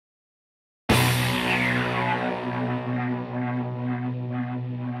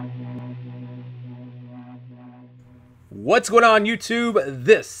What's going on, YouTube?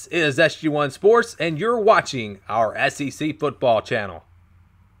 This is SG1 Sports, and you're watching our SEC football channel.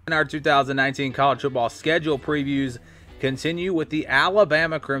 And our 2019 college football schedule previews continue with the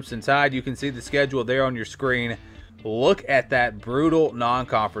Alabama Crimson Tide. You can see the schedule there on your screen. Look at that brutal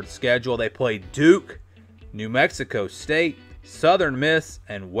non-conference schedule. They play Duke, New Mexico State, Southern Miss,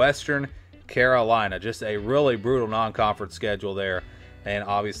 and Western Carolina. Just a really brutal non-conference schedule there. And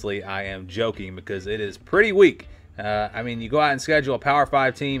obviously, I am joking because it is pretty weak. I mean, you go out and schedule a Power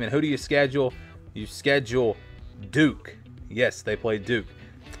 5 team, and who do you schedule? You schedule Duke. Yes, they play Duke.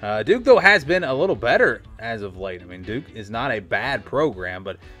 Duke, though, has been a little better as of late. I mean, Duke is not a bad program,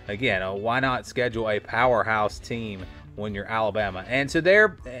 but again, why not schedule a powerhouse team when you're Alabama? And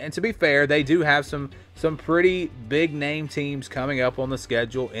to be fair, they do have some pretty big name teams coming up on the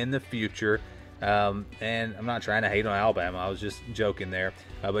schedule in the future. And I'm not trying to hate on Alabama. I was just joking there.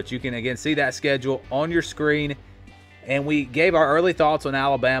 But you can, again, see that schedule on your screen. And we gave our early thoughts on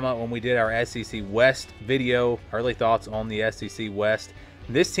Alabama when we did our SEC West video. Early thoughts on the SEC West.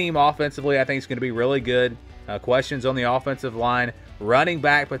 This team offensively, I think, is going to be really good. Questions on the offensive line. Running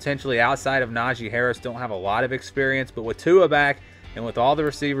back potentially outside of Najee Harris. Don't have a lot of experience. But with Tua back and with all the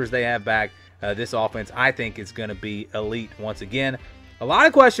receivers they have back, this offense, I think, is going to be elite once again. A lot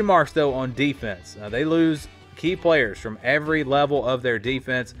of question marks, though, on defense. They lose key players from every level of their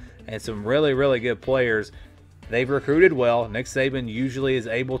defense and some really, really good players. They've recruited well. Nick Saban usually is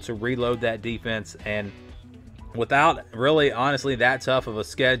able to reload that defense, and without really, honestly, that tough of a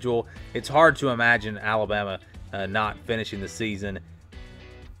schedule, it's hard to imagine Alabama not finishing the season.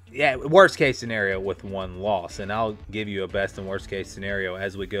 Yeah, worst case scenario with one loss, and I'll give you a best and worst case scenario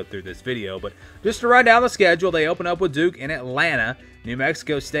as we go through this video. But just to run down the schedule, they open up with Duke in Atlanta, New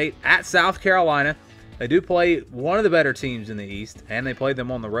Mexico State at South Carolina. They do play one of the better teams in the East, and they play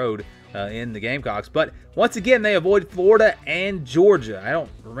them on the road in the Gamecocks. But once again, they avoid Florida and Georgia. I don't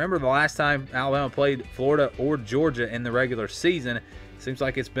remember the last time Alabama played Florida or Georgia in the regular season. Seems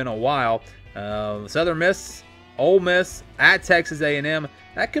like it's been a while. Southern Miss, Ole Miss at Texas A&M.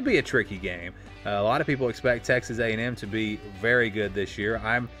 That could be a tricky game. A lot of people expect Texas A&M to be very good this year.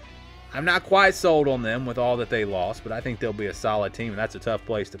 I'm not quite sold on them with all that they lost, but I think they'll be a solid team, and that's a tough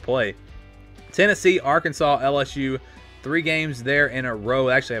place to play. Tennessee, Arkansas, LSU, 3 games there in a row.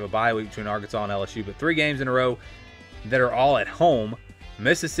 They actually have a bye week between Arkansas and LSU, but 3 games in a row that are all at home.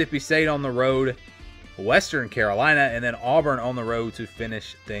 Mississippi State on the road, Western Carolina, and then Auburn on the road to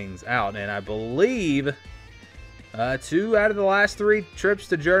finish things out. And I believe 2 out of the last 3 trips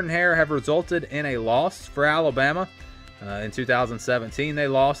to Jordan-Hare have resulted in a loss for Alabama. In 2017, they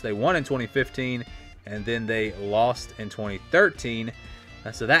lost. They won in 2015, and then they lost in 2013.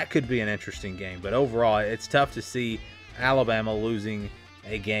 So that could be an interesting game. But overall, it's tough to see Alabama losing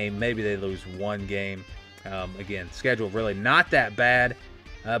a game. Maybe they lose 1 game. Again, schedule really not that bad.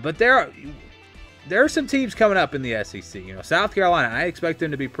 But there are some teams coming up in the SEC. You know, South Carolina, I expect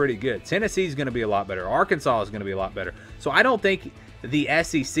them to be pretty good. Tennessee is going to be a lot better. Arkansas is going to be a lot better. So I don't think the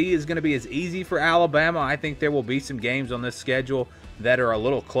SEC is going to be as easy for Alabama. I think there will be some games on this schedule that are a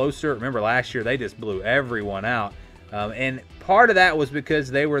little closer. Remember last year, they just blew everyone out. And part of that was because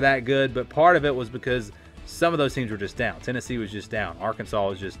they were that good, but part of it was because some of those teams were just down. Tennessee was just down. Arkansas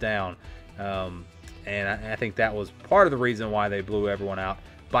was just down. And I think that was part of the reason why they blew everyone out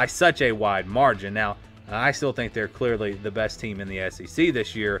by such a wide margin. Now, I still think they're clearly the best team in the SEC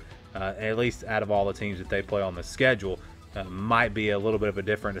this year, at least out of all the teams that they play on the schedule. Might be a little bit of a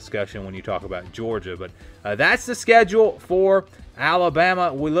different discussion when you talk about Georgia. But that's the schedule for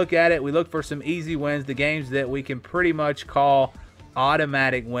Alabama. We look at it. We look for some easy wins, the games that we can pretty much call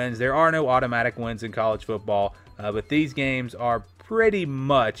automatic wins. There are no automatic wins in college football, but these games are pretty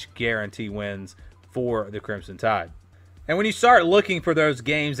much guarantee wins for the Crimson Tide. And when you start looking for those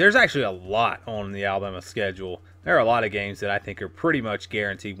games, there's actually a lot on the Alabama schedule. There are a lot of games that I think are pretty much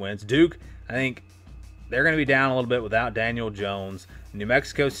guaranteed wins. Duke, I think they're going to be down a little bit without Daniel Jones. New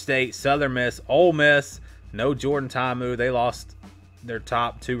Mexico State, Southern Miss, Ole Miss, no Jordan Ta'amu. They lost their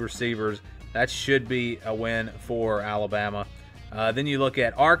top 2 receivers. That should be a win for Alabama. Then you look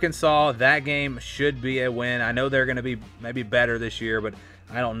at Arkansas. That game should be a win. I know they're going to be maybe better this year, but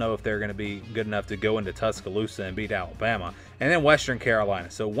I don't know if they're going to be good enough to go into Tuscaloosa and beat Alabama. And then Western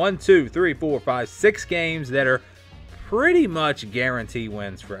Carolina. So 1, 2, 3, 4, 5, 6 games that are pretty much guarantee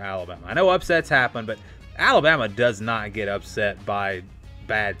wins for Alabama. I know upsets happen, but Alabama does not get upset by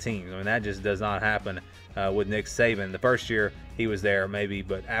bad teams. I mean, that just does not happen with Nick Saban. The first year he was there, maybe,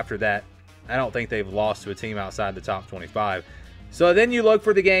 but after that, I don't think they've lost to a team outside the top 25. So then you look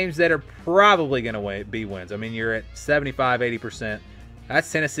for the games that are probably going to be wins. I mean, you're at 75, 80% That's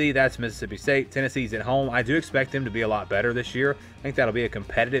Tennessee, that's Mississippi State. Tennessee's at home. I do expect them to be a lot better this year. I think that'll be a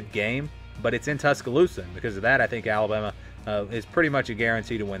competitive game, but it's in Tuscaloosa. And because of that, I think Alabama is pretty much a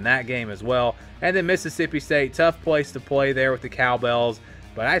guarantee to win that game as well. And then Mississippi State, tough place to play there with the Cowbells,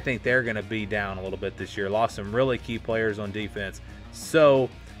 but I think they're going to be down a little bit this year. Lost some really key players on defense. So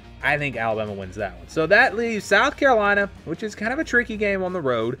I think Alabama wins that one. So that leaves South Carolina, which is kind of a tricky game on the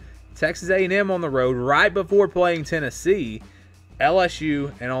road, Texas A&M on the road right before playing Tennessee,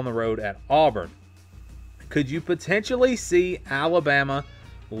 LSU, and on the road at Auburn. Could you potentially see Alabama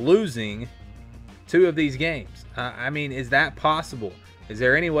losing 2 of these games? I mean, is that possible? Is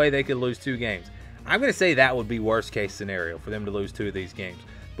there any way they could lose 2 games? I'm going to say that would be worst case scenario for them to lose 2 of these games.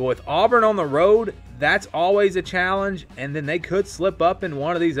 But with Auburn on the road, that's always a challenge, and then they could slip up in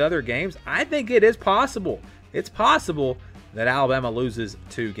one of these other games. I think it is possible. It's possible that Alabama loses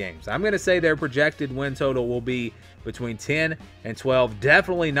 2 games. I'm going to say their projected win total will be between 10 and 12.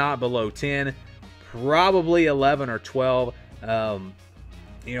 Definitely not below 10. Probably 11 or 12.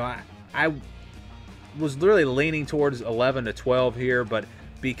 You know, I was really leaning towards 11 to 12 here, but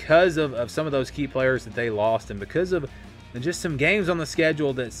because of some of those key players that they lost and because of just some games on the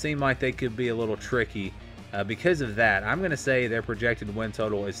schedule that seem like they could be a little tricky, because of that, I'm going to say their projected win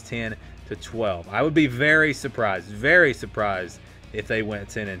total is 10 to 12. I would be very surprised if they went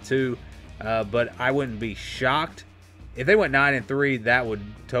 10-2, but I wouldn't be shocked. If they went 9-3, that would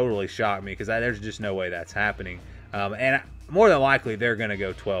totally shock me because there's just no way that's happening. And more than likely, they're going to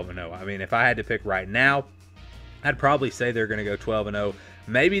go 12-0. I mean, if I had to pick right now, I'd probably say they're going to go 12-0.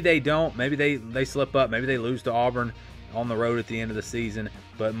 Maybe they don't. Maybe they slip up. Maybe they lose to Auburn on the road at the end of the season.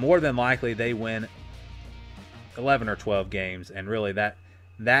 But more than likely, they win 11 or 12 games. And really,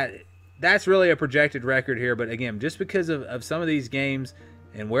 that's really a projected record here. But again, just because of some of these games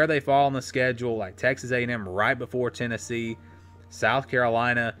and where they fall on the schedule, like Texas A&M right before Tennessee, South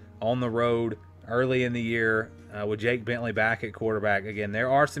Carolina on the road early in the year with Jake Bentley back at quarterback. Again, there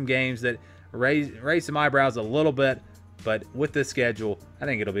are some games that raise some eyebrows a little bit, but with this schedule, I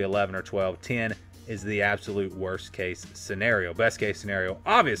think it'll be 11 or 12. 10 is the absolute worst case scenario. Best case scenario,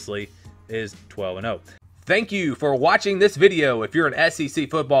 obviously, is 12-0. Thank you for watching this video. If you're an SEC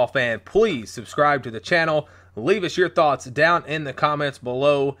football fan, please subscribe to the channel. Leave us your thoughts down in the comments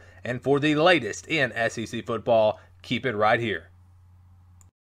below. And for the latest in SEC football, keep it right here.